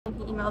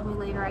emailed me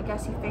later. I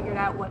guess he figured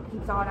out what he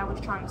thought I was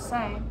trying to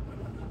say.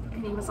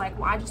 And he was like,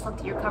 well, I just looked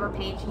at your cover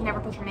page. You never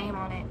put your name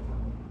on it.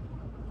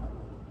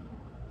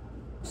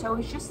 So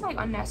it's just like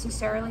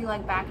unnecessarily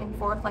like back and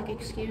forth, like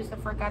excuse the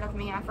frick out of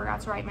me. I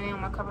forgot to write my name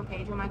on my cover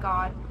page. Oh my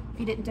god. If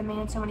you didn't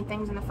demand so many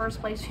things in the first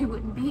place, we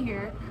wouldn't be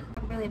here.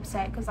 I'm really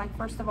upset because like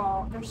first of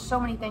all, there's so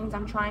many things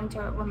I'm trying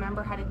to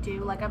remember how to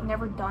do. Like I've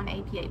never done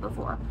APA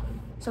before.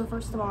 So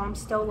first of all, I'm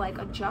still like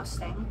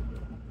adjusting.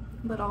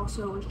 But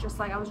also it was just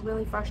like I was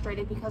really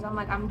frustrated because I'm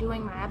like I'm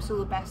doing my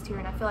absolute best here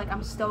and I feel like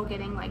I'm still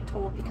getting like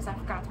told because I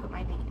forgot to put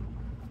my name.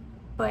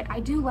 But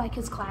I do like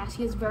his class.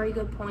 He has very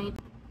good point.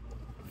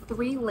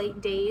 3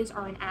 late days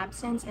are an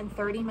absence and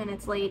 30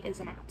 minutes late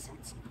is an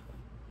absence.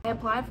 I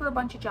applied for a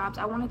bunch of jobs.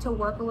 I wanted to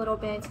work a little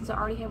bit since I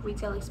already have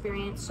retail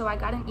experience. So I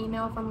got an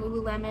email from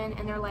Lululemon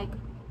and they're like,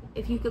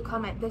 if you could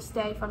come at this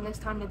day from this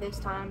time to this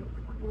time.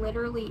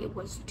 Literally it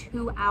was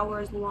 2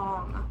 hours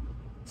long,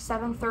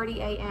 7:30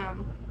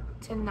 a.m.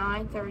 to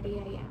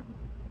 9:30 a.m.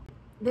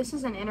 This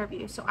is an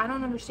interview, so I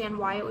don't understand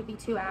why it would be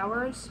 2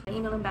 hours. I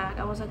emailed him back.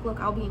 I was like,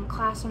 look, I'll be in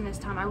class from this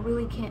time. I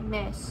really can't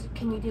miss.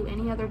 Can you do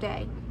any other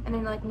day? And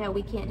then they're like, no,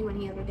 we can't do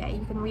any other day.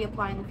 You can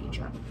reapply in the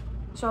future.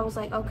 So I was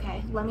like,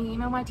 okay, let me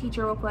email my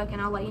teacher real quick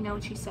and I'll let you know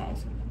what she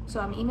says. So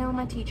I'm emailing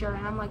my teacher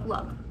and I'm like,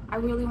 look, I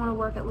really want to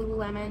work at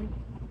Lululemon,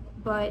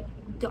 but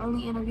the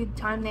only interview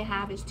time they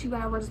have is 2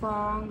 hours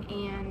long,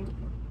 and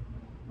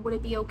would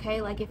it be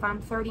okay like if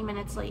I'm 30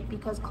 minutes late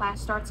because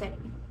class starts at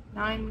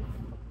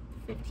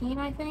 9:15,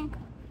 I think?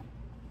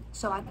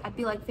 So I'd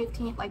be like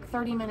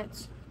 30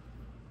 minutes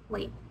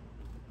late.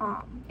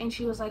 And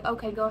she was like,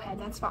 okay, go ahead,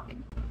 that's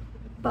fine.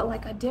 But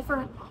like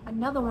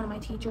another one of my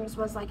teachers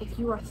was like, if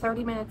you were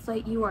 30 minutes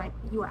late, you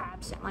were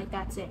absent. Like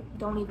that's it.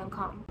 Don't even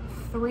come.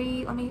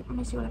 Let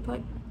me see what I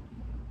put.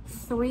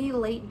 3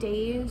 late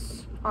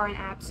days are an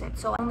absence.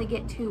 So I only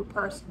get 2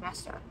 per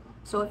semester.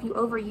 So if you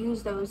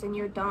overuse those, then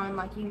you're done.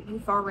 Like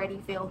you've already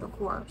failed the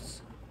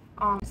course.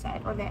 Or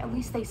at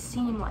least they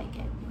seem like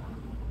it.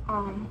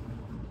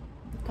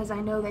 Because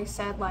I know they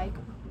said like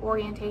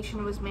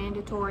orientation was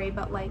mandatory,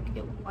 but like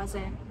it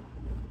wasn't.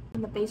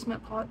 In the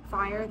basement caught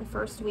fire the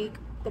first week.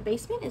 The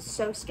basement is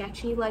so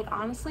sketchy. Like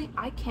honestly,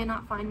 I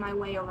cannot find my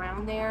way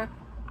around there.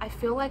 I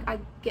feel like I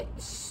get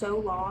so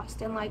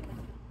lost, and like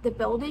the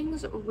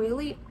buildings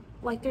really,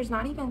 like there's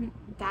not even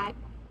that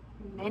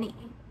many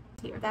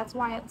here. That's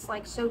why it's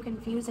like so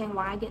confusing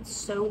why I get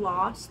so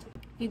lost.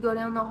 You go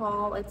down the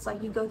hall, it's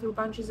like you go through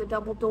bunches of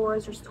double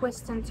doors, there's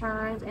twists and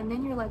turns, and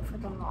then you're like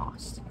freaking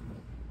lost.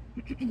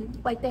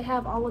 Like they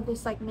have all of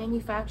this like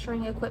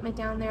manufacturing equipment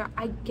down there.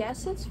 I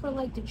guess it's for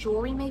like the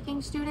jewelry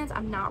making students.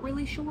 I'm not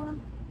really sure,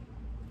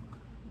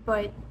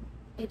 but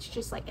it's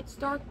just like it's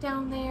dark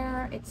down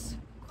there, it's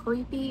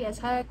creepy as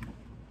heck,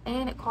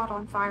 and it caught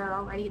on fire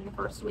already in the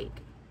first week.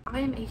 I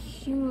am a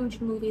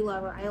huge movie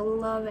lover. I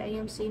love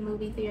AMC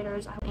movie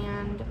theaters,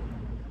 and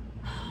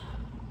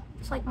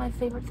it's like my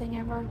favorite thing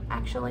ever,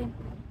 actually.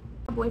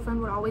 My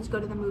boyfriend would always go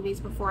to the movies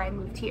before I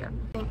moved here.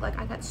 I think like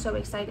I got so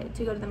excited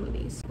to go to the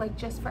movies. Like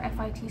just for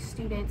FIT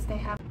students, they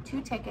have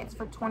 2 tickets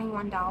for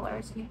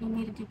 $21. You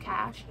need to do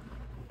cash.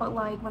 But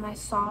like when I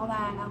saw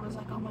that, I was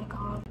like, oh my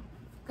god.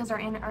 Because our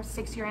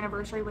 6-year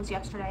anniversary was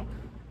yesterday.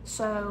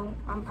 So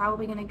I'm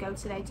probably gonna go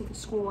today to the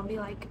school and be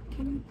like,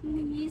 can you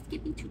please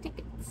give me 2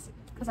 tickets?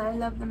 Because I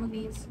love the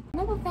movies.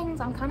 One of the things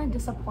I'm kind of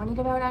disappointed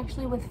about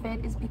actually with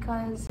FIT is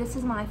because this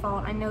is my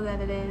fault. I know that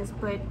it is,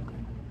 but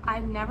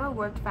I've never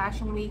worked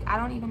Fashion Week. I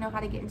don't even know how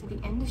to get into the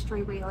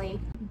industry really.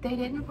 They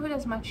didn't put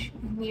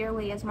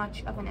nearly as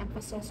much of an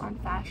emphasis on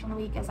Fashion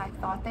Week as I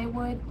thought they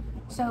would.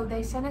 So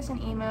they sent us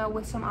an email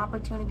with some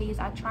opportunities.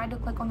 I tried to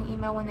click on the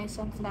email when they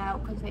sent it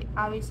out because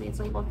obviously it's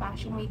labeled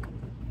Fashion Week.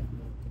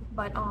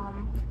 But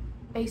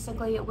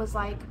basically it was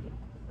like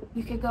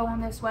you could go on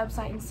this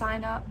website and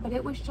sign up, but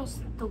it was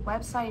just the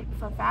website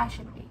for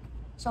Fashion Week.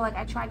 So like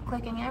I tried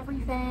clicking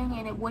everything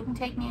and it wouldn't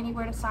take me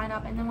anywhere to sign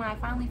up, and then when I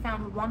finally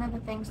found one of the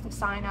things to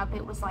sign up,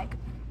 it was like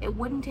it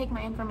wouldn't take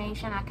my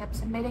information. I kept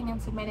submitting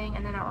and submitting,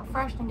 and then I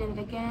refreshed and did it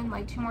again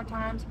like 2 more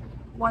times.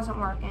 Wasn't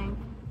working.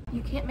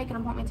 You can't make an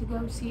appointment to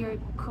go see your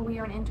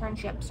career and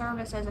internship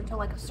services until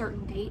like a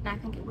certain date, and I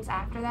think it was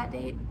after that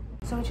date.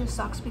 So it just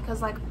sucks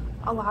because like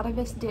a lot of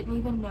us didn't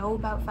even know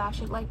about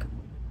fashion. Like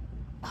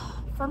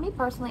for me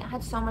personally, I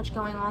had so much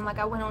going on. Like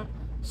I went on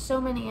so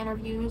many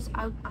interviews.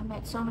 I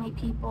met so many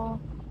people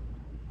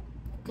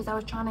because I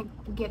was trying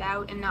to get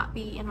out and not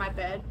be in my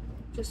bed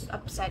just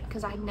upset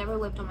because I had never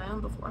lived on my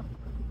own before.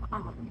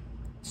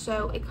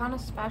 So it kind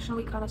of, Fashion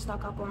Week kind of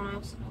stuck up on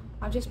us.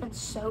 I've just been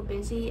so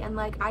busy, and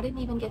like I didn't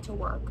even get to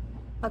work.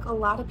 Like a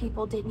lot of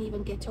people didn't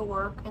even get to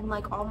work, and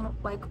like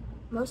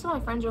most of my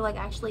friends are like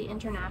actually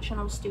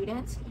international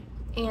students,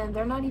 and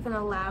they're not even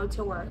allowed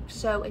to work.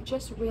 So it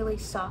just really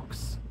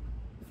sucks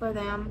for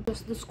them.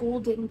 Just the school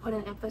didn't put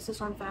an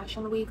emphasis on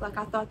Fashion Week. Like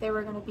I thought they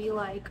were gonna be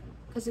like,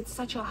 because it's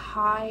such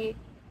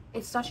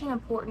an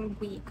important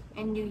week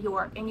in New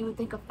York, and you would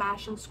think a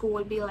fashion school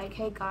would be like,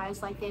 hey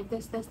guys, like they have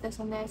this,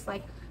 and this,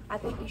 like I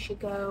think you should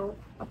go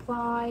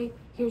apply.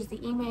 Here's the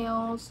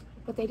emails.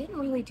 but they didn't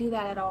really do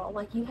that at all.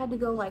 Like, you had to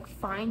go like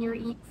find the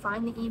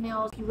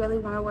emails. If you really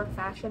want to work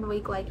Fashion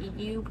Week, like,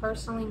 you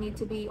personally need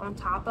to be on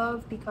top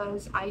of,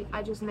 because I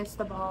just missed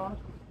the ball.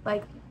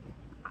 Like,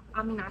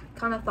 I mean, I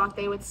kind of thought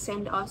they would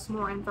send us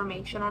more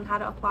information on how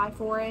to apply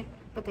for it,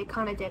 but they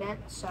kind of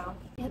didn't. So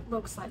it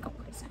looks like a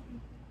prison.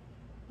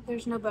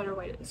 There's no better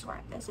way to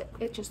describe this.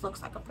 It just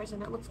looks like a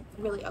prison. It looks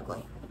really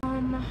ugly.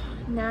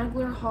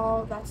 Nagler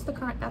Hall, that's the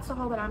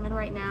hall that I'm in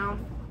right now.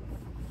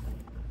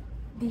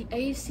 The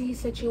AC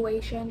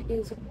situation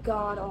is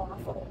god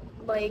awful.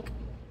 Like,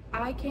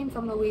 I came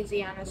from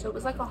Louisiana, so it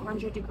was like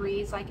 100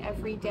 degrees like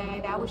every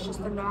day. That was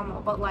just the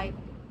normal. But like,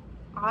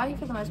 I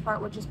for the most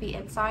part would just be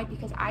inside,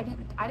 because I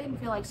didn't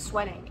feel like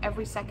sweating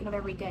every second of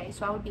every day,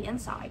 so I would be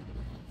inside.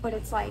 But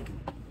it's like,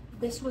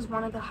 this was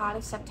one of the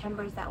hottest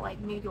Septembers that like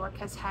New York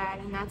has had,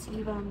 and that's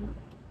even,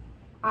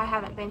 I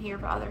haven't been here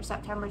for other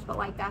Septembers, but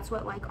like that's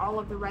what like all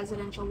of the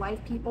residential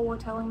life people were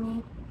telling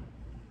me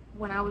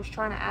when I was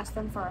trying to ask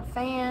them for a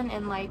fan,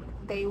 and like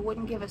they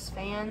wouldn't give us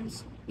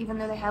fans even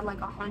though they had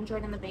like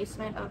 100 in the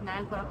basement of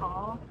Nagler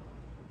Hall.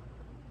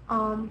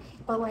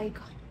 But like,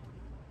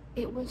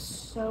 it was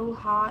so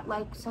hot.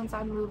 Like, since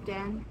I moved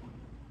in,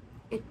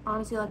 it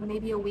honestly, like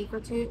maybe a week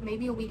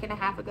and a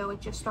half ago, it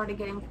just started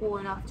getting cool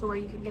enough to where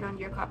you can get under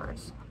your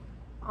covers.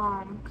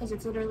 Because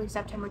it's literally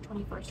September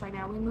 21st right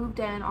now. We moved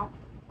in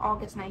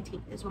August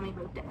 19th is when we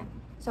moved in.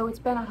 So it's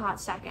been a hot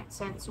second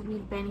since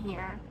we've been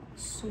here,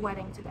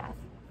 sweating to death.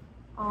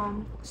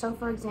 So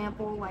for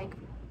example, like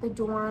the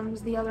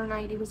dorms, the other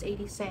night it was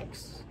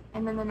 86,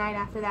 and then the night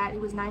after that it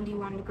was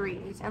 91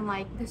 degrees, and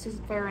like, this is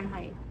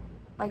Fahrenheit.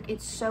 Like,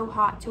 it's so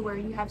hot to where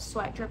you have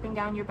sweat dripping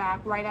down your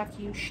back right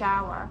after you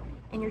shower,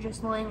 and you're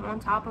just laying on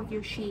top of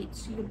your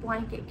sheets. Your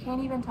blanket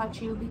can't even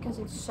touch you because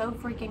it's so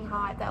freaking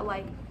hot that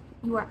like,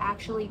 you are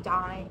actually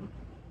dying.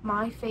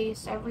 My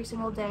face every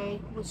single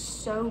day was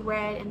so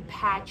red and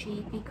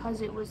patchy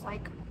because it was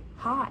like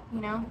hot,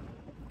 you know?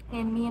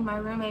 And me and my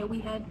roommate,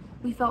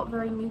 we felt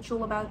very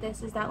mutual about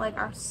this, is that like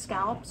our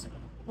scalps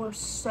were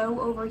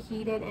so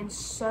overheated, and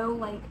so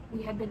like,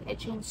 we had been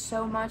itching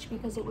so much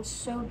because it was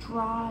so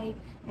dry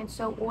and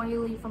so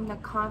oily from the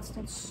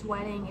constant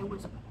sweating. It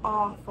was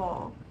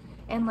awful.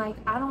 And like,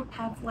 I don't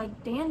have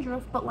like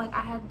dandruff, but like,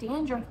 I had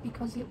dandruff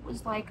because it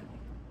was like,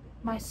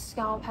 my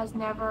scalp has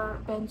never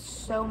been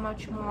so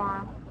much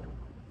more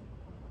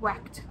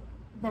wrecked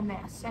than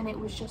this, and it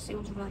was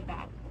really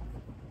bad.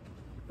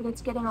 But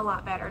it's getting a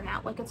lot better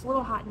now. Like, it's a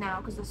little hot now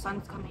because the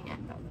sun's coming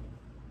in, but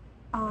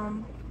let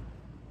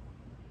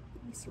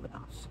me see what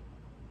else.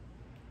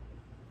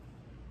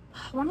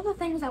 One of the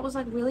things that was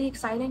like really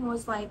exciting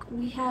was like,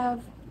 we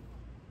have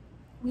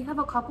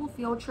a couple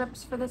field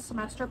trips for this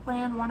semester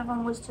planned. One of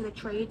them was to the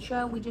trade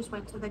show. We just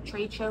went to the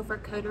trade show for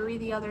coterie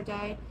the other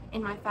day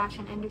in my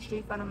fashion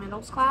industry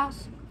fundamentals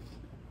class.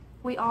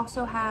 We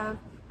also have,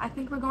 I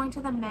think we're going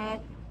to the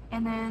Met,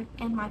 and then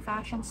in my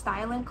fashion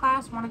styling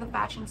class, one of the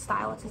fashion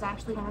stylists is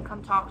actually going to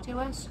come talk to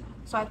us.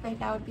 So I think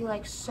that would be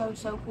like so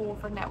cool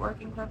for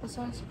networking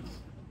purposes.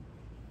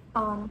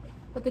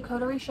 But the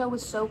coterie show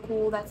was so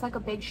cool. That's like a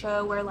big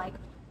show where like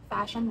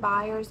fashion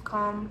buyers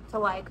come to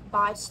like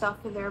buy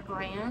stuff for their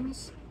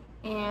brands.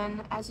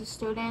 And as a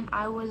student,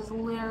 I was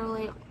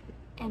literally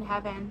in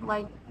heaven.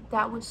 Like,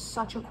 that was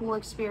such a cool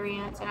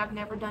experience, and I've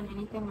never done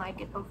anything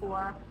like it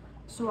before.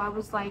 So I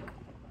was like,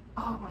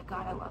 oh my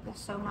god, I love this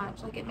so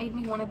much. Like, it made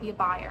me want to be a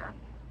buyer.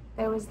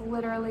 There was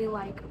literally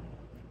like,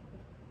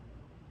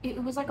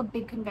 it was like a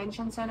big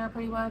convention center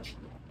pretty much,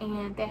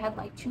 and they had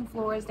like 2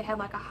 floors. They had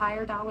like a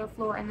higher dollar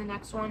floor, and the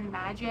next one,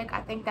 Magic.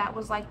 I think that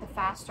was like the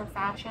faster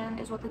fashion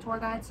is what the tour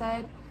guide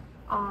said,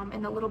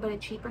 and a little bit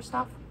of cheaper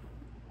stuff.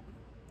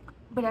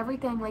 But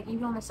everything, like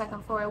even on the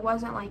second floor, it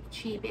wasn't like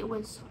cheap.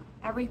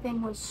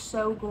 Everything was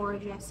so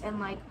gorgeous, and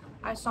like,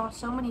 I saw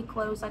so many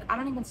clothes. Like, I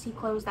don't even see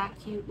clothes that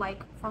cute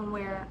like from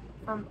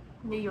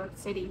New York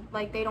City.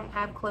 Like, they don't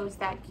have clothes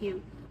that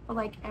cute, but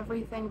like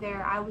everything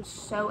there I was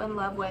so in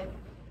love with.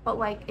 But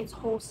like, it's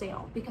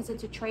wholesale because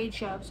it's a trade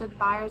show, so the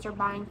buyers are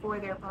buying for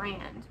their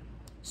brand.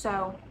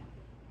 So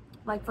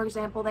like, for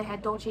example, they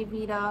had Dolce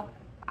Vita,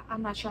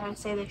 I'm not sure how to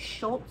say this,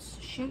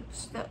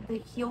 shoots, the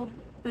heeled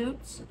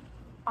boots.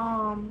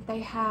 They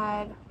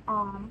had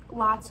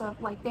lots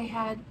of, like, they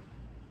had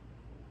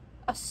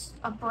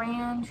a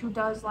brand who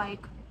does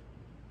like,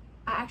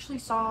 I actually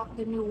saw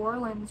the New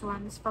Orleans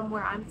ones from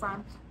where I'm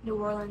from, New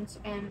Orleans,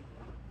 and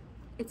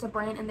it's a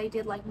brand, and they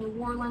did like New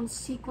Orleans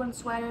sequin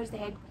sweaters. They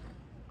had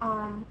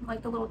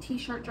like the little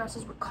t-shirt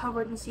dresses were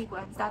covered in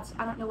sequins. I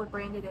don't know what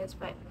brand it is,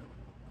 but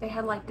they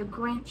had like the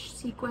Grinch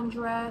sequin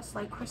dress,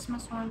 like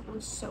Christmas ones. It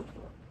was so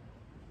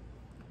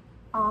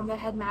cool. They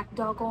had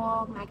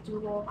MacDougall,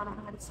 I don't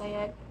know how to say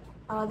it.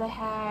 They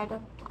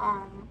had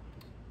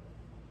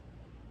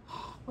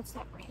what's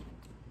that brand?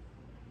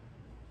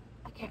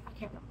 I can't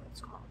remember what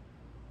it's called.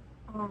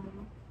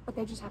 But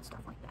they just had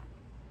stuff like that.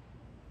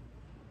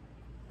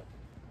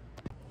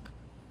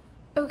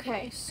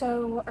 Okay,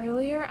 so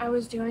earlier I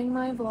was doing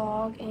my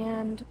vlog,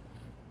 and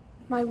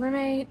my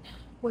roommate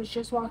was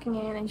just walking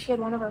in and she had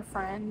one of her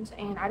friends,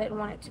 and I didn't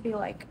want it to be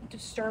like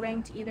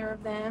disturbing to either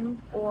of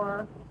them,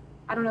 or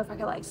I don't know if I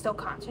could like still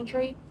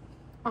concentrate.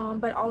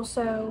 But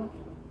also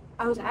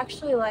I was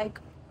actually like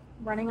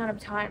running out of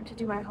time to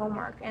do my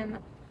homework, and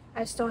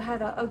I still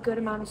had a good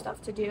amount of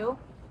stuff to do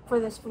for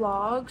this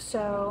vlog,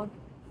 so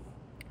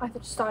I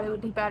just thought it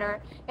would be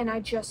better. And I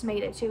just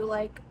made it to,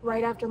 like,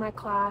 right after my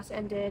class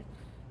ended,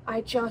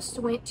 I just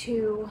went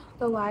to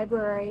the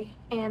library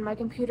and my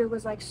computer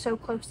was like so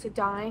close to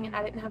dying and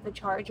I didn't have the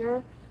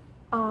charger.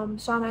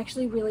 So I'm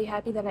actually really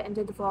happy that I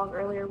ended the vlog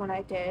earlier when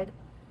I did.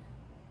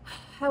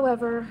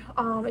 However,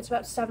 it's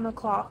about 7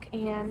 o'clock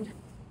and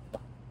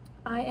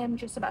I am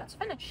just about to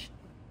finish.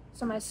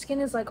 So my skin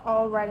is like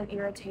all red and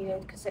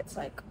irritated because it's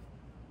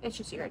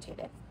just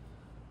irritated.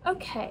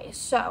 Okay,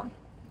 so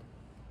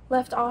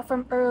left off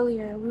from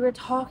earlier, we were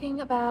talking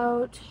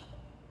about,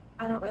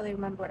 I don't really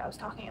remember what I was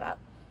talking about.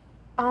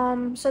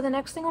 So the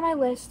next thing on my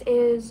list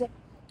is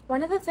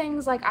one of the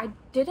things like I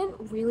didn't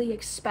really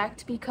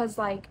expect, because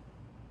like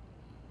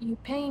you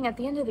paying at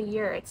the end of the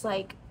year, it's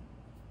like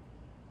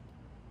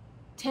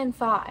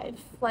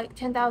like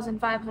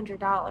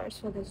 $10,500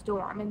 for this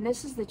dorm, and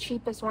this is the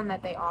cheapest one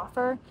that they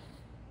offer.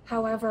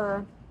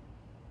 However,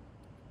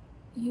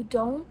 you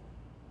don't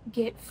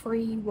get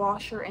free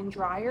washer and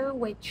dryer,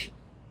 which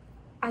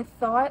I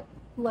thought,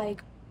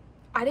 like,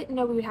 I didn't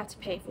know we would have to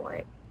pay for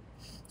it.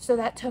 So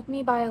that took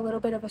me by a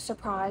little bit of a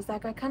surprise.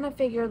 Like, I kind of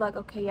figured, like,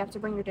 okay, you have to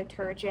bring your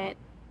detergent,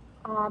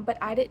 but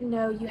I didn't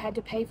know you had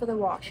to pay for the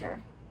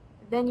washer.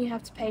 Then you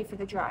have to pay for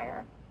the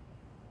dryer.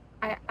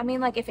 I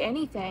mean, like, if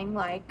anything,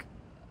 like,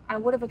 I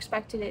would have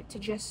expected it to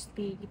just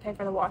be you pay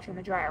for the washer and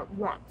the dryer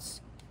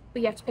once.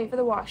 But you have to pay for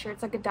the washer.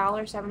 It's like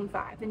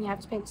 $1.75. Then you have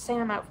to pay the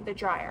same amount for the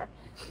dryer.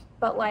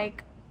 But,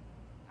 like,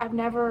 I've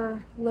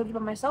never lived by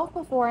myself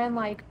before, and,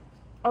 like,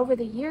 over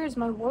the years,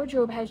 my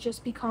wardrobe has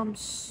just become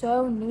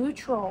so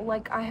neutral.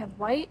 Like, I have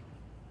white,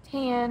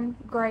 tan,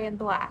 gray, and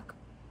black.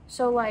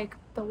 So, like,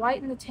 the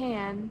white and the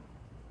tan,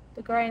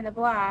 the gray and the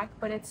black,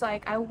 but it's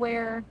like I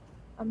wear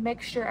a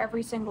mixture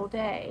every single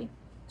day.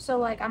 So,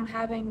 like, I'm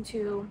having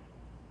to,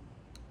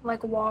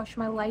 like, wash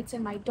my lights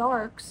and my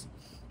darks,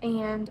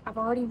 and I've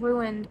already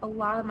ruined a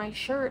lot of my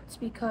shirts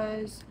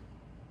because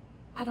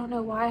I don't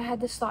know why I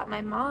had this thought in my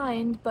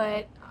mind,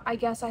 but I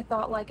guess I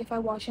thought, like, if I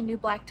wash a new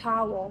black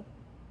towel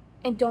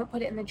and don't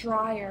put it in the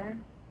dryer,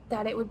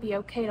 that it would be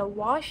okay to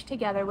wash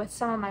together with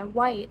some of my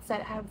whites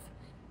that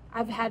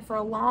I've had for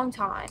a long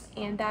time,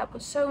 and that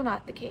was so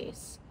not the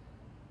case.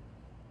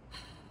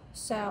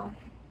 So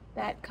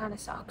that kind of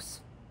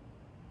sucks.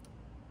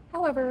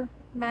 However,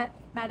 Matt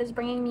is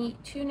bringing me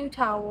 2 new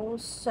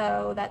towels,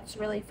 so that's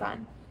really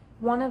fun.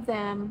 One of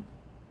them,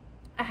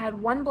 I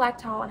had 1 black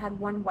towel and had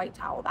 1 white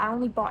towel. I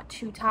only bought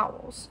 2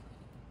 towels.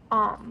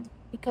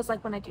 Because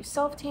like when I do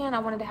self-tan, I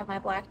wanted to have my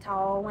black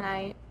towel. When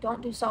I don't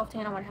do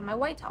self-tan, I want to have my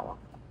white towel.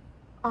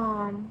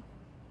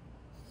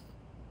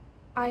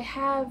 I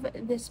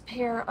have this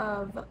pair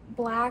of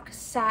black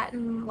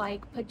satin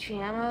like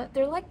pajama.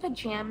 They're like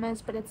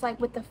pajamas, but it's like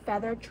with the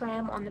feather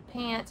trim on the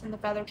pants and the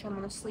feather trim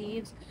on the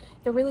sleeves.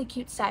 They're really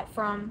cute, set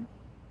from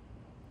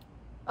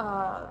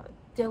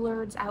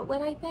Dillard's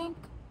Outlet, I think.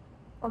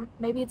 Or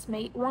maybe it's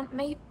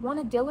one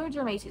of Dillard's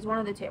or Macy's, one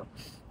of the two.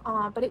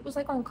 But it was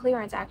like on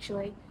clearance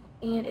actually.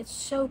 And it's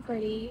so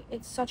pretty.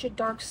 It's such a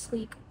dark,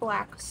 sleek,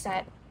 black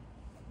set.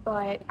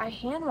 But I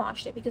hand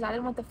washed it because I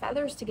didn't want the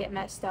feathers to get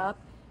messed up.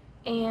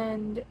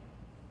 And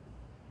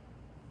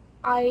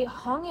I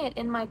hung it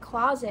in my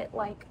closet,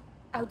 like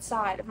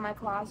outside of my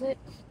closet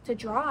to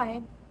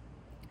dry.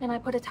 And I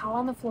put a towel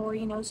on the floor,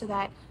 you know, so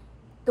that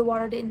the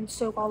water didn't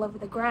soak all over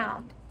the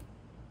ground.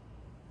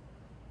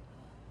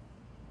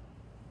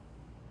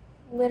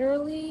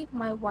 Literally,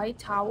 my white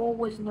towel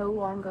was no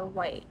longer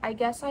white. I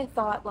guess I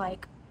thought,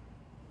 like,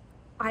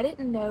 I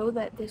didn't know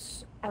that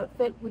this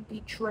outfit would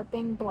be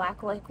dripping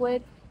black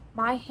liquid.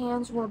 My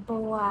hands were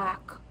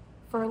black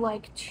for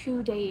like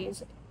 2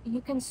 days.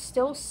 You can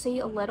still see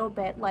a little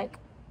bit, like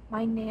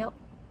my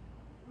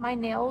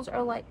nails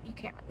are like, you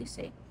can't really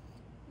see.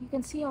 You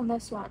can see on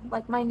this one,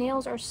 like my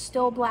nails are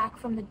still black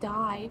from the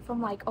dye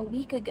from like a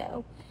week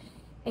ago.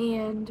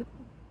 And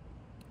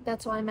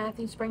that's why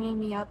Matthew's bringing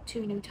me up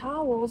 2 new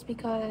towels,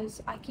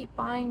 because I keep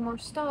buying more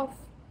stuff,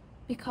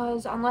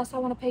 because unless I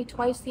want to pay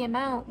twice the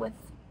amount with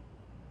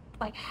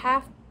like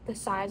half the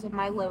size of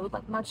my load,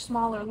 like much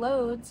smaller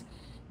loads,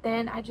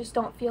 then I just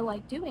don't feel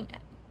like doing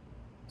it.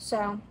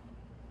 So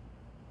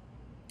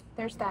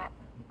there's that.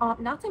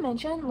 Not to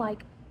mention,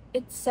 like,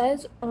 it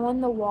says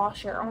on the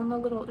washer, on the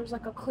little, there's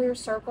like a clear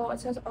circle, it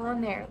says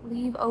on there,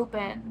 leave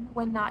open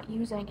when not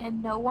using,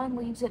 and no one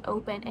leaves it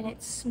open, and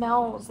it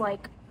smells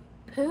like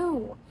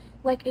poo.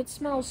 Like, it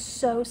smells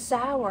so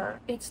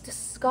sour. It's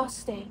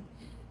disgusting.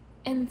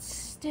 And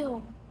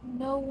still,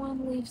 no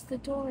one leaves the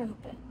door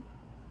open.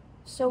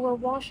 So we're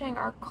washing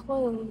our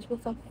clothes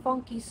with a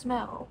funky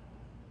smell.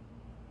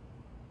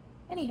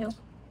 Anywho.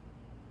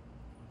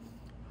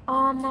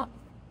 Let's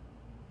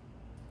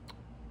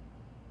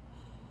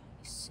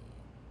see.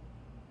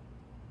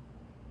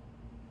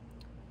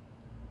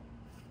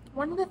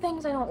 One of the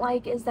things I don't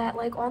like is that,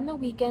 like, on the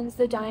weekends,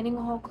 the dining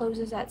hall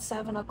closes at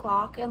 7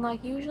 o'clock, and,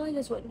 like, usually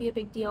this wouldn't be a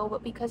big deal,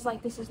 but because,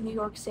 like, this is New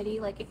York City,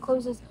 like, it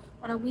closes,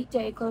 on a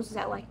weekday, it closes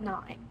at, like,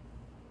 9,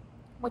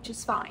 which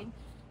is fine.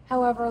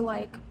 However,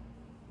 like,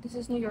 this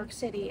is New York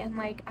City, and,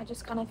 like, I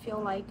just kind of feel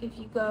like if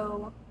you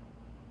go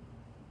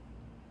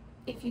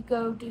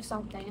do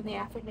something in the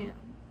afternoon,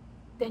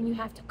 then you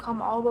have to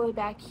come all the way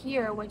back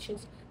here, which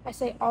is, I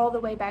say all the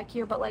way back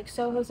here, but, like,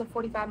 Soho's a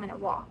 45-minute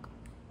walk.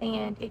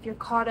 And if you're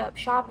caught up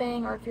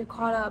shopping, or if you're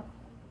caught up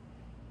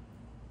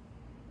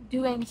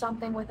doing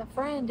something with a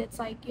friend, it's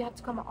like you have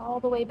to come all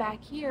the way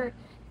back here,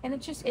 and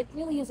it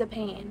really is a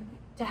pain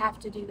to have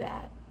to do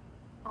that.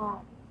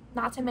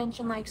 Not to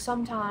mention, like,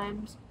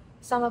 sometimes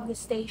some of the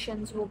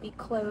stations will be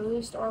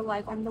closed, or,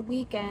 like, on the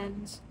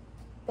weekends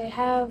they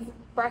have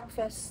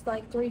breakfast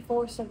like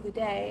 3/4 of the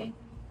day,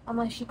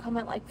 unless you come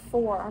at like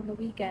 4 on the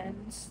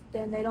weekends.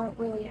 Then they don't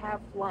really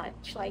have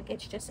lunch. Like,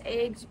 it's just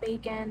eggs,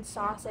 bacon,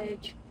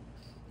 sausage,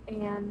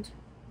 and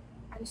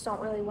I just don't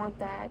really want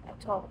that at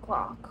 12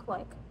 o'clock.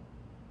 Like,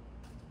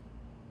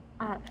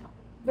 I don't know.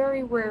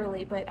 Very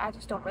rarely, but I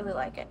just don't really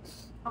like it.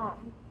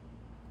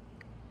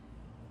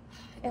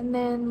 And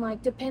then,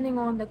 like, depending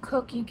on the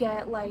cook you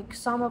get, like,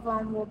 some of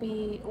them will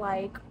be,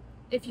 like,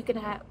 if you can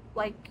have,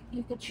 like,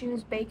 you could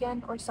choose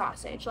bacon or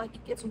sausage. Like,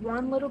 it's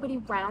one little bitty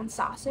round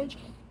sausage,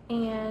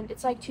 and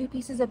it's, like, 2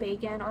 pieces of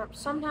bacon, or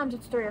sometimes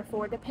it's 3 or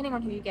 4, depending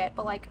on who you get.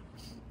 But, like,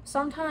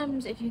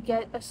 sometimes if you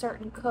get a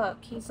certain cook,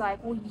 he's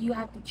like, well, you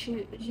have to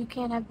choose. You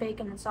can't have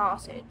bacon and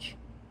sausage.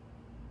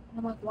 And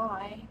I'm like,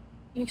 why?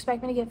 You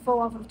expect me to get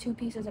full off of 2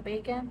 pieces of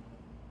bacon?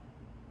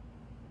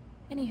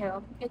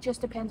 Anywho, it just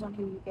depends on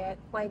who you get.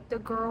 Like, the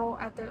girl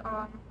at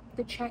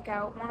the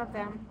checkout, one of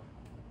them,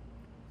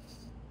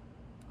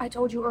 I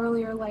told you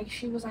earlier, like,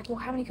 she was like, well,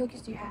 how many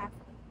cookies do you have?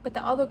 But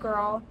the other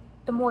girl,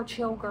 the more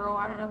chill girl,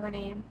 I don't know her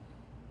name,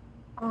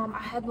 I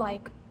had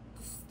like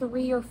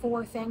 3 or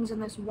 4 things in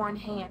this one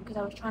hand because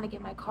I was trying to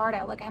get my card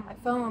out. Like, I had my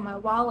phone, my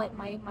wallet,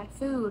 my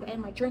food,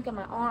 and my drink in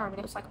my arm, and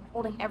it was like I'm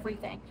holding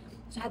everything.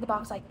 So I had the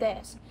box like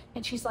this,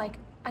 and she's like,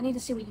 I need to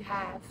see what you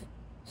have.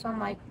 So I'm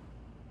like,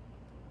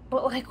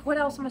 but, like, what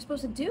else am I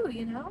supposed to do,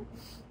 you know?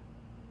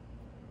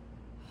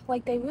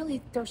 Like,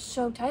 they're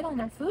so tight on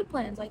their food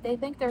plans. Like, they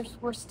think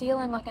we're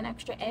stealing, like, an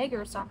extra egg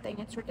or something.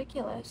 It's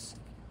ridiculous.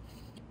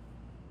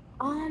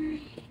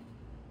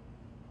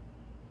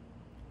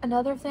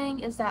 Another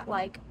thing is that,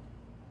 like,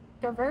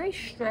 they're very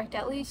strict.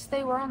 At least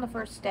they were on the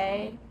first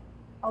day.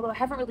 Although I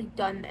haven't really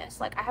done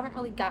this. Like, I haven't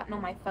really gotten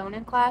on my phone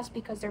in class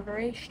because they're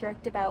very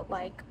strict about,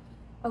 like,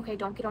 okay,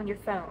 don't get on your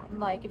phone.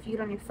 Like, if you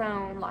get on your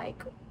phone,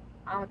 like,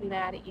 I'm gonna be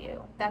mad at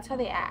you. That's how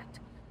they act.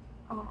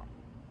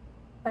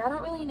 But I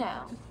don't really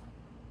know.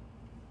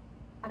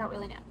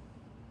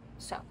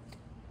 So,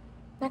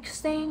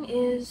 next thing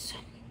is,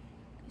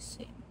 let's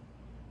see.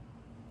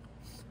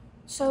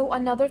 So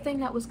another thing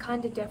that was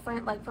kind of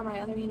different, like, from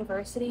my other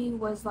university,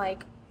 was,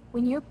 like,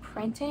 when you're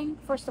printing,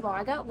 first of all,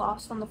 I got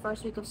lost on the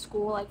first week of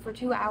school, like, for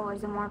 2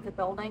 hours in one of the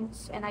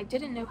buildings, and I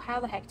didn't know how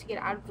the heck to get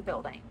out of the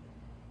building.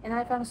 And then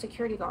I found a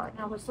security guard,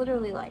 and I was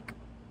literally like,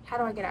 how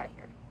do I get out of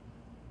here?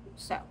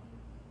 So,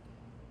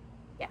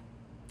 yeah.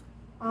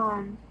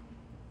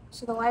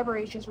 So the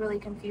library is just really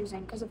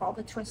confusing because of all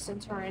the twists and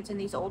turns in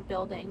these old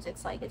buildings.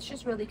 It's like, it's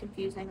just really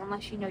confusing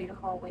unless you know your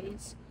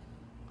hallways.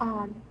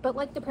 But,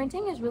 like, the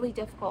printing is really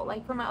difficult.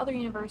 Like, for my other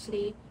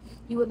university,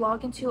 you would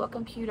log into a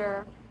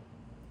computer,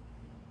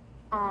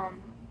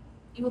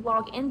 you would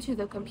log into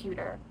the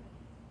computer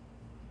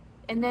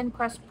and then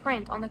press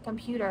print on the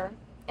computer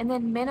and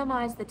then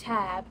minimize the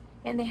tab,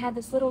 and they had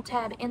this little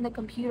tab in the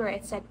computer.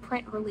 It said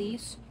print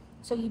release,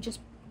 so you just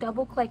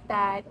double click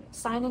that,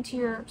 sign into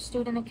your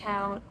student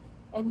account,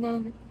 and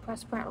then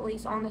press print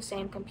release on the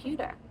same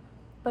computer.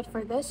 But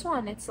for this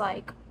one, it's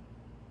like,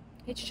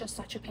 it's just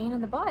such a pain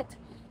in the butt.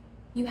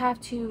 You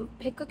have to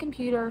pick a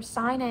computer,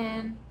 sign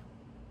in,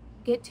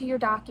 get to your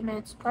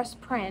documents, press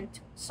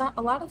print. So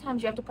a lot of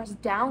times you have to press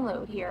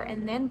download here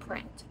and then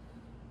print.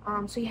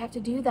 So you have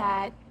to do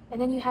that, and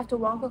then you have to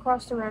walk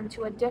across the room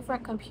to a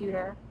different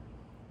computer.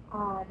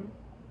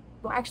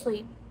 Well,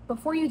 actually,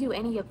 before you do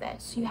any of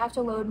this, you have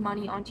to load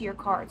money onto your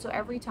card. So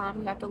every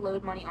time you have to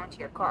load money onto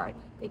your card.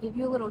 They give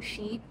you a little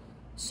sheet,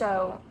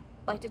 so,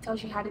 like, it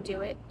tells you how to do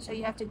it. So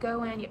you have to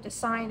go in, you have to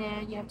sign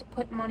in, you have to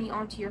put money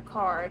onto your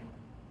card,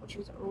 which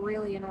is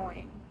really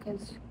annoying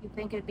because you'd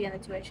think it'd be in the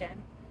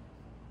tuition.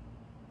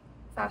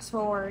 Fast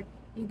forward,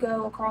 you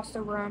go across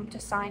the room to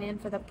sign in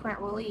for the print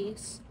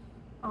release.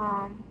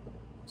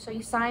 So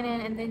you sign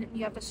in, and then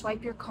you have to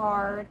swipe your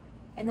card,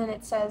 and then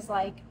it says,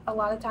 like, a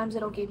lot of times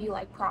it'll give you,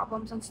 like,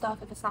 problems and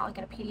stuff if it's not, like,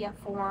 in a PDF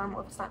form,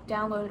 or if it's not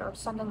downloaded or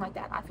something like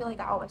that. I feel like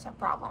I always have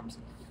problems.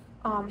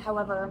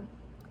 However,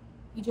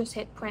 you just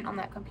hit print on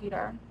that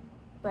computer,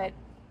 but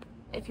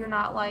if you're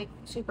not, like,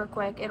 super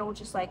quick, it'll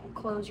just, like,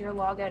 close your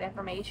logout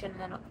information, and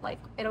then, like,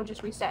 it'll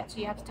just reset, so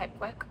you have to type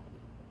quick.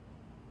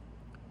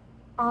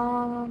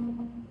 Let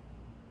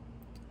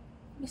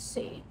me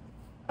see.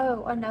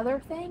 Oh, another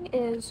thing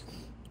is,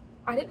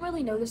 I didn't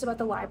really know this about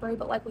the library,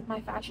 but, like, with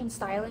my fashion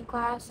styling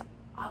class,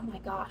 Oh my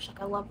gosh,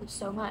 like I love this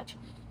so much.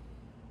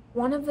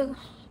 One of the,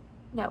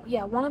 no,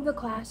 yeah, one of the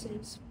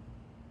classes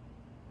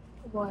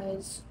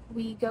was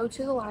we go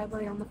to the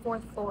library on the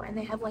fourth floor and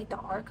they have like the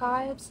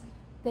archives.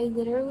 They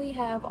literally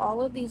have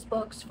all of these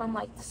books from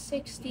like the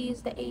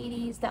 60s, the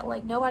 80s that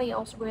like nobody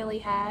else really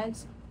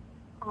has.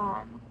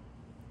 Um,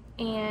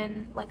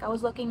 and like I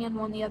was looking in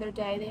one the other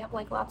day, they have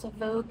like lots of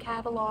Vogue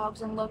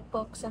catalogs and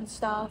lookbooks and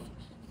stuff.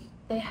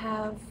 They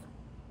have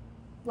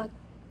like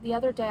the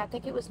other day, I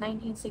think it was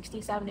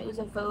 1967, it was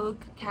a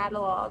Vogue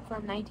catalog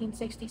from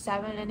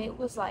 1967, and it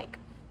was like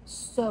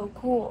so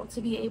cool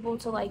to be able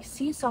to like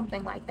see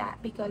something like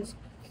that, because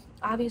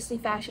obviously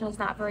fashion is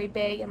not very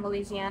big in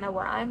Louisiana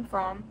where I'm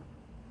from,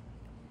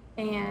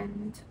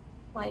 and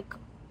like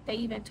they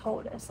even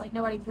told us like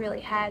nobody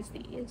really has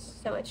these,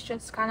 so it's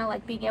just kind of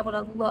like being able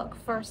to look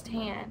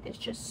firsthand is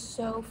just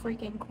so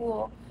freaking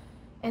cool.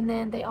 And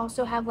then they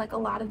also have like a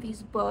lot of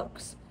these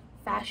books,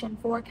 fashion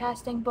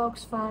forecasting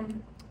books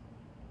from,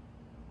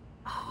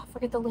 oh, I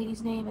forget the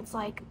lady's name. It's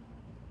like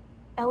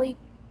Ellie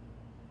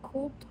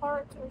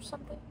Coulthard or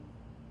something.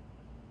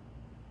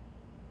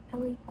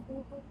 Ellie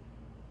Coulthard?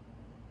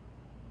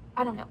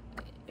 I don't know.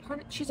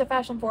 She's a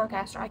fashion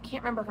forecaster. I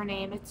can't remember her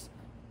name. It's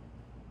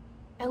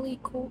Ellie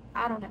Cool.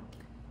 I don't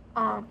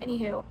know.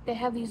 Anywho, they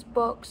have these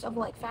books of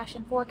like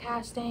fashion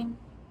forecasting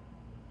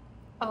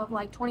of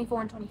like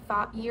 24 and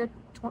 25 year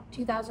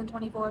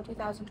 2024,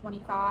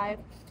 2025,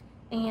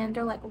 and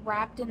they're like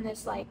wrapped in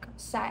this like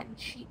satin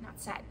sheet, not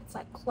satin, it's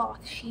like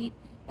cloth sheet,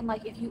 and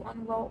like if you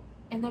unroll,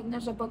 and then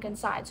there's a book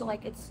inside, so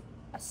like it's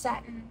a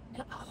satin,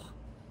 oh,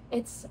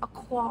 it's a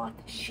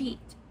cloth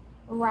sheet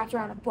wrapped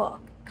around a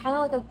book, kind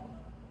of like a,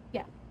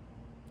 yeah,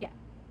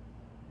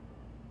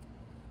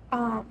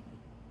 yeah.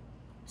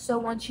 So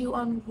once you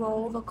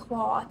unroll the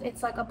cloth,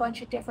 it's like a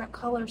bunch of different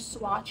color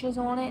swatches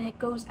on it, and it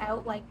goes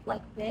out like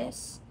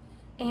this,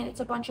 and it's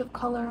a bunch of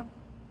color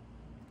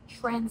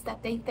trends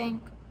that they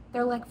think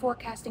they're like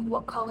forecasting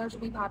what colors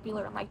will be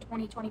popular in like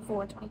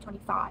 2024 and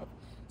 2025.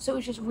 So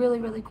it's just really,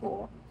 really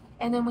cool.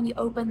 And then when you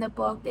open the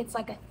book, it's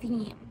like a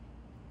theme.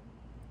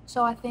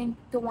 So I think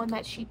the one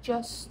that she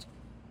just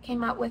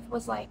came out with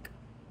was like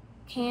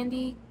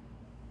candy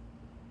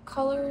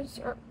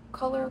colors, or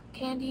color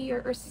candy,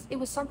 or it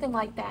was something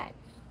like that.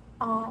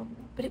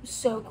 But it was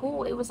so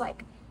cool. It was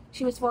like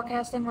she was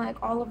forecasting like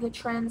all of the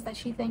trends that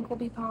she think will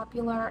be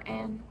popular,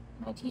 and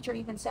my teacher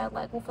even said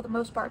like, well, for the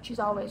most part, she's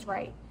always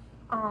right.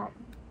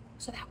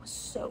 So that was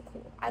so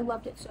cool. I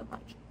loved it so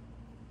much.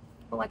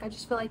 But like I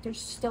just feel like there's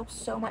still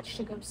so much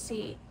to go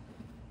see.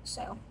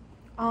 So,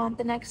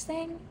 the next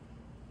thing,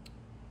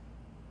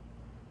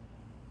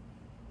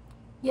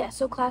 yeah,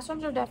 so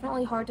classrooms are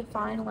definitely hard to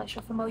find unless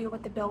you're familiar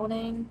with the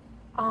building.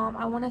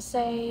 I want to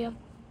say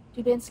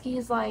Dubinsky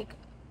is like,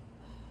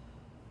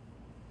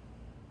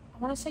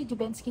 I want to say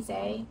Dubinsky's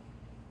A.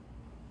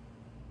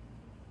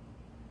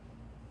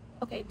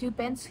 Okay,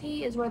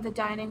 Dubinsky is where the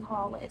dining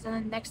hall is, and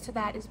then next to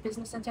that is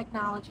business and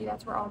technology.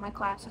 That's where all my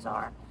classes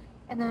are.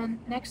 And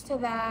then next to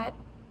that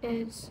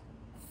is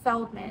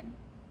Feldman.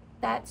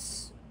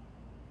 That's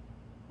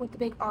with the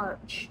big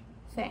arch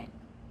thing.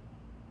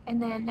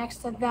 And then next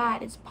to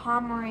that is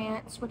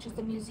Pomerantz, which is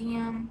the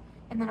museum.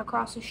 And then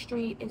across the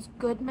street is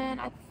Goodman,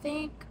 I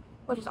think,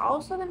 which is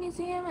also the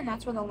museum, and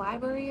that's where the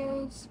library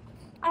is.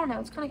 I don't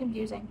know, it's kind of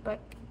confusing, but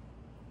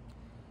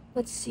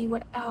let's see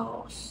what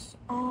else.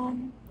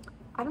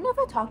 I don't know if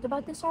I talked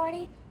about this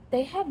already.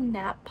 They have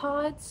nap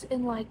pods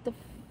in like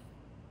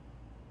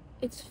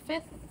it's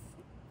fifth,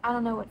 I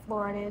don't know what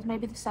floor it is,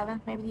 maybe the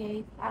 7th, maybe the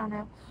 8th, I don't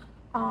know.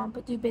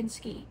 But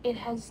Dubinsky, it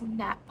has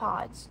nap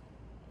pods,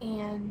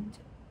 and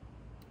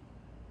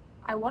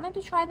I wanted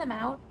to try them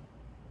out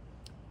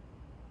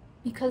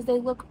because they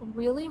look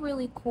really,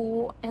 really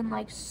cool and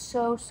like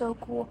so, so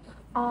cool.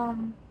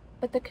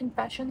 But the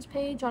confessions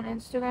page on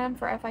Instagram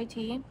for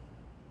FIT,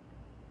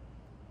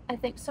 I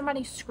think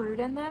somebody screwed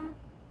in them.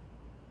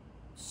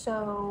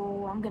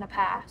 So I'm gonna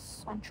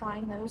pass on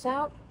trying those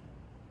out.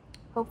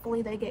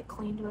 Hopefully they get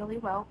cleaned really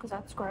well, because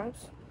that's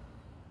gross.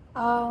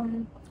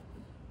 Oh,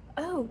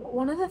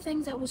 one of the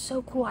things that was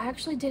so cool, I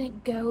actually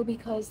didn't go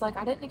because like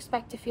I didn't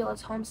expect to feel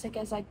as homesick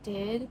as I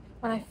did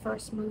when I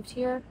first moved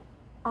here.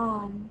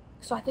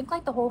 So I think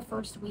like the whole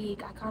first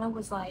week I kind of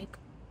was like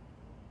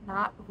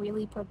not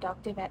really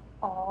productive at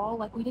all.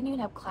 Like we didn't even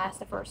have class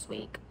the first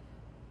week.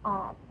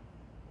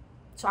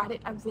 So I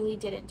really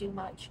didn't do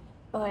much.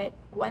 But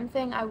one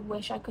thing I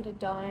wish I could have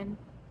done,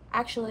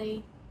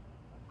 actually,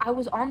 I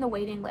was on the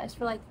waiting list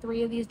for like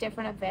 3 of these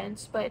different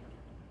events, but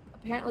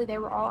apparently they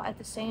were all at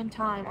the same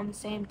time on the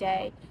same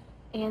day,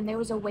 and there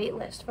was a wait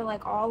list for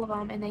like all of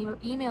them, and they were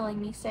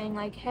emailing me saying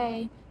like,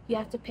 hey, you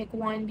have to pick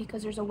one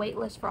because there's a wait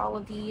list for all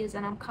of these.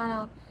 And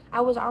I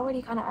was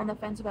already kind of on the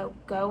fence about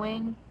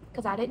going,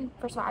 because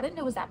first of all, I didn't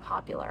know it was that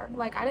popular.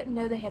 Like I didn't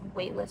know they had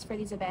wait lists for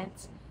these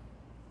events.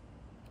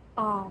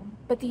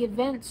 But the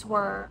events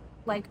were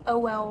like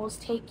OLs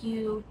take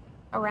you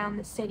around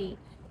the city.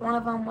 One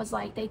of them was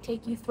like they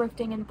take you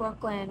thrifting in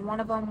Brooklyn. One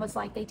of them was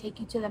like they take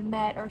you to the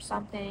Met or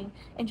something,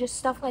 and just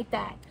stuff like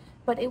that.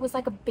 But it was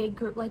like a big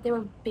group, like there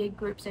were big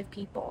groups of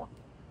people.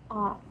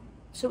 Um,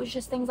 so it was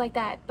just things like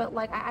that. But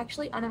like I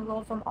actually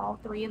unenrolled from all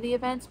three of the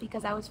events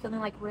because I was feeling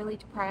like really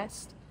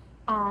depressed.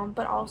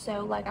 But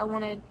also like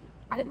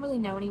I didn't really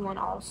know anyone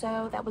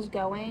also that was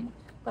going,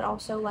 but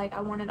also like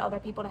I wanted other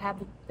people to have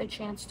the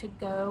chance to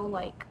go.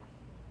 Like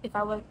if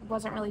I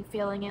wasn't really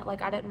feeling it,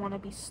 like I didn't want to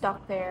be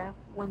stuck there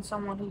when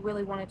someone who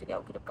really wanted to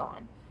go could have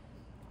gone.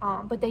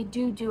 But they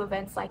do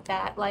events like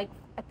that, like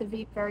at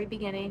the very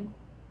beginning,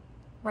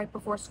 right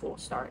before school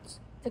starts,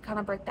 to kind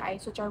of break the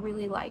ice, which I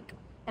really like.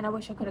 And I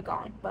wish I could have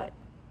gone, but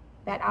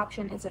that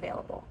option is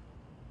available.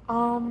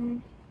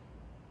 Um,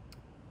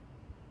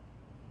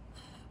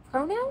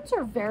 Pronouns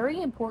are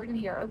very important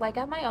here. Like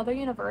at my other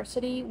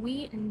university,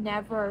 we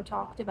never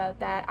talked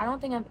about that. I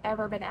don't think I've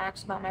ever been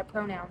asked about my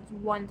pronouns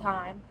one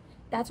time.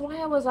 That's why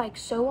I was like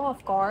so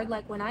off guard.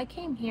 Like when I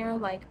came here,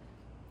 like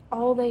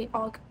all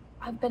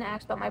I've been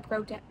asked about my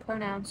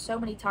pronouns so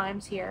many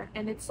times here,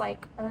 and it's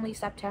like only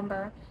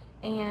September,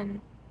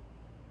 and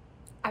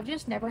I've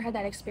just never had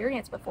that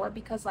experience before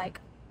because like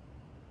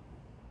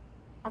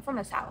I'm from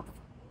the South.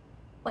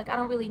 Like I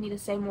don't really need to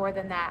say more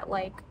than that.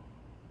 Like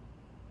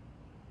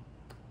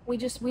we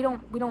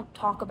don't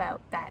talk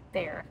about that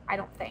there. I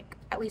don't think.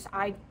 At least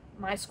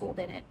my school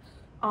didn't.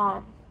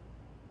 Um,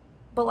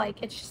 but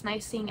like it's just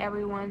nice seeing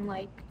everyone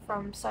like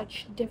from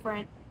such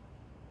different,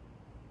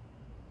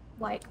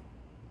 like,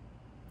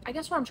 I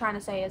guess what I'm trying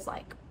to say is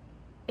like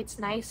it's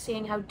nice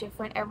seeing how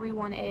different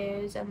everyone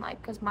is, and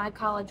like because my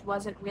college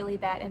wasn't really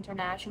that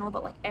international,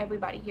 but like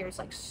everybody here is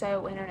like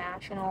so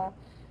international,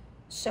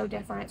 so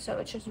different. So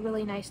it's just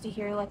really nice to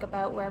hear like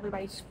about where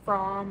everybody's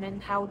from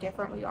and how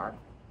different we are.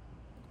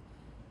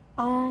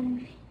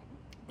 Um,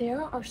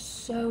 there are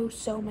so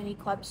many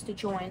clubs to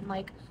join.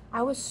 Like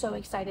I was so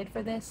excited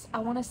for this. I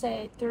want to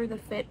say through the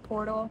Fit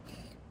portal,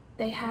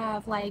 they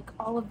have like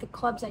all of the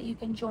clubs that you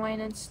can join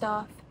and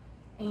stuff.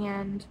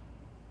 And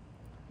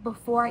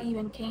before I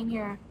even came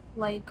here,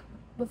 like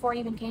before I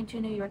even came to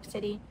New York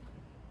City,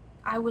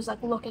 I was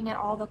like looking at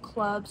all the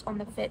clubs on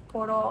the Fit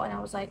portal, and I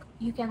was like,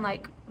 you can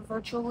like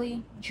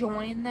virtually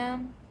join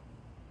them.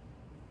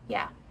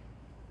 Yeah,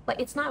 like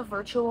it's not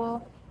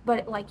virtual,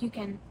 but like you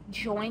can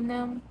join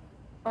them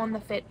on the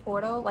Fit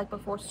portal like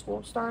before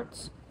school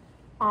starts.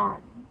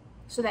 Um,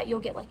 so that you'll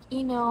get like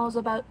emails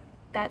about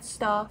that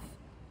stuff.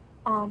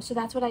 So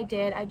that's what I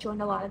did. I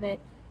joined a lot of it.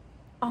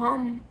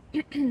 Um,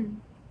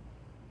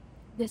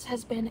 this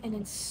has been an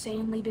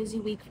insanely busy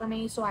week for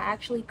me, so I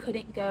actually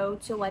couldn't go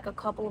to like a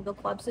couple of the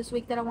clubs this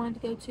week that I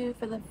wanted to go to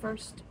for the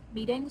first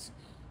meetings.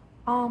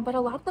 But a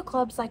lot of the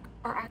clubs like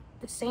are at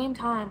the same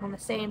time on the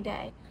same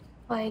day.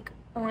 Like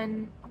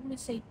on I'm gonna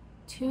say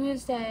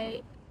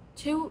Tuesday,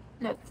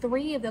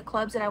 three of the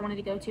clubs that I wanted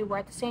to go to were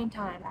at the same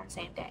time on the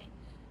same day.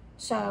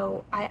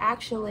 So I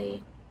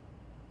actually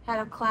had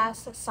a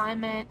class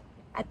assignment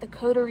at the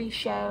Coterie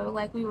show.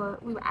 Like we were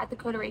at the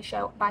Coterie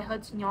show by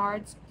Hudson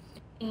Yards,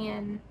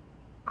 and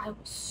I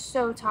was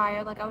so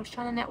tired. Like I was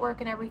trying to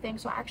network and everything,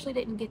 so I actually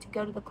didn't get to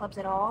go to the clubs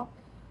at all.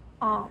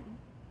 Um,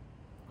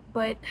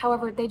 but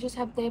however, they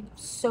have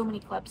so many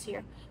clubs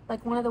here.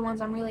 Like one of the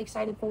ones I'm really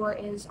excited for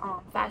is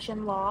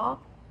Fashion Law.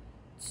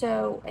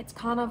 So it's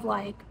kind of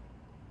like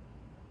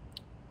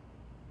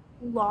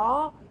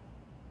law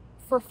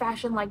for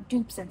fashion like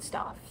dupes and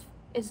stuff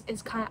is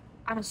kind of,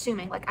 I'm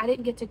assuming, like I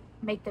didn't get to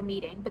make the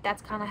meeting, but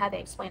that's kind of how they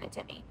explain it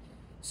to me.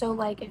 So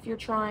like if you're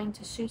trying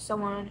to sue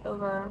someone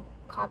over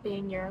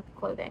copying your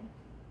clothing,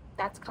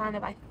 that's kind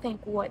of I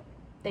think what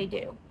they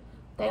do.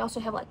 They also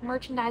have like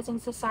Merchandising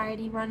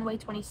Society, Runway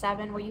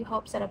 27, where you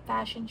help set up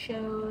fashion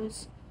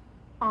shows.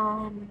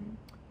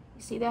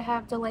 You see they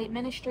have Delight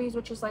Ministries,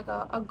 which is like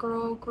a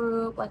girl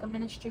group, like a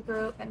ministry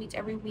group that meets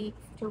every week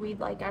to read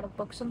like out of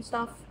books and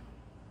stuff.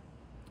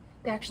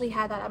 They actually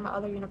had that at my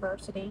other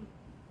university.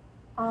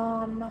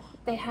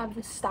 They have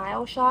the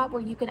Style Shop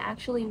where you can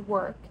actually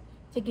work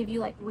to give you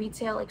like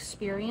retail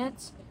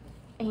experience,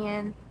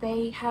 and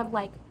they have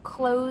like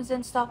clothes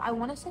and stuff. I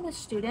want to say the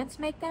students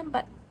make them,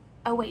 but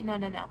oh wait, no.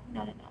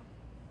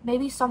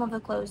 Maybe some of the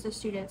clothes the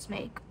students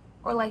make,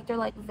 or like they're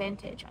like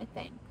vintage, I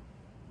think.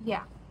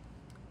 Yeah.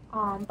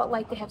 But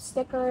like they have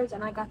stickers,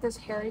 and I got this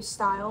Harry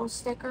Styles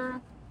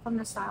sticker from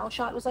the Style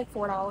Shop. It was like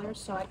 $4,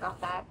 so I got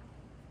that.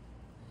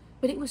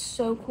 But it was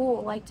so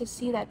cool, like to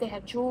see that they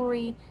have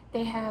jewelry.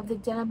 They have the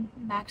denim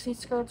maxi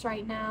skirts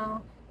right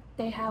now.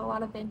 They have a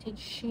lot of vintage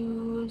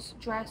shoes,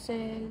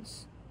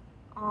 dresses.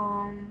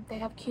 They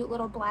have cute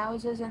little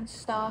blouses and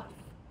stuff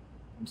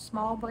from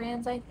small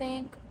brands, I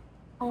think.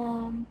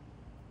 Um,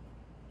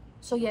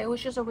 so yeah, it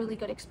was just a really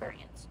good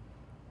experience.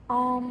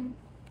 Um,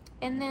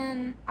 and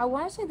then I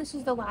want to say this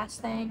is the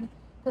last thing.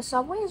 The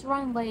subways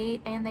run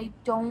late, and they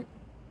don't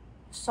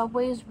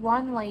subways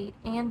run late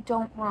and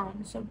don't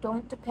run, so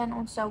don't depend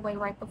on subway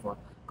right before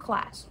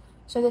class.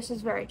 So this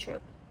is very true.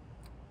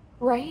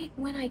 Right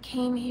when I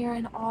came here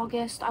in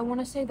August, I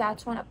want to say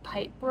that's when a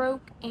pipe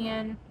broke,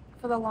 and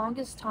for the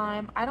longest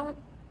time,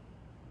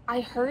 I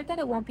heard that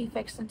it won't be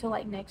fixed until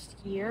like next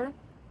year,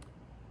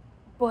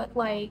 but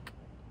like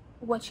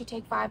what should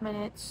take 5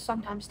 minutes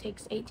sometimes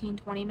takes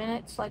 18-20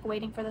 minutes, like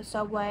waiting for the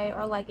subway,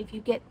 or like if you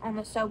get on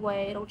the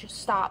subway it'll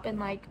just stop and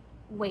like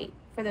wait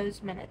for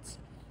those minutes.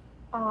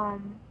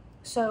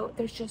 So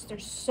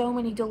there's so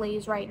many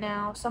delays right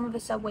now. Some of the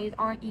subways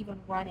aren't even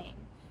running,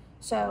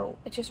 so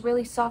it just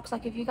really sucks.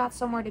 Like if you got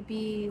somewhere to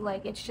be,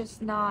 like it's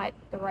just not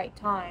the right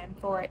time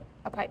for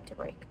a pipe to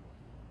break.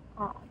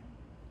 um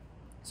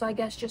so I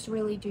guess just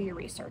really do your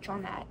research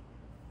on that.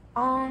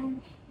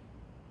 And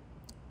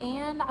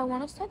I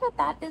want to say that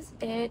that is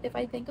it. If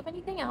I think of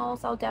anything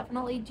else, I'll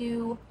definitely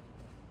do,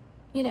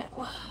 you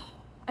know,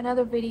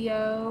 another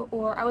video,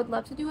 or I would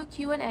love to do a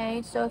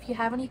Q&A. So if you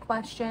have any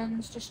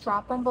questions, just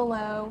drop them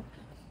below.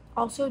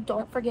 Also,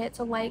 don't forget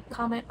to like,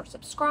 comment, or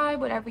subscribe,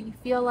 whatever you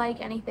feel like.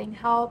 Anything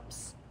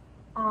helps.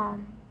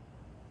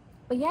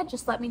 But yeah,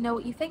 just let me know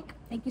what you think.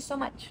 Thank you so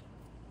much.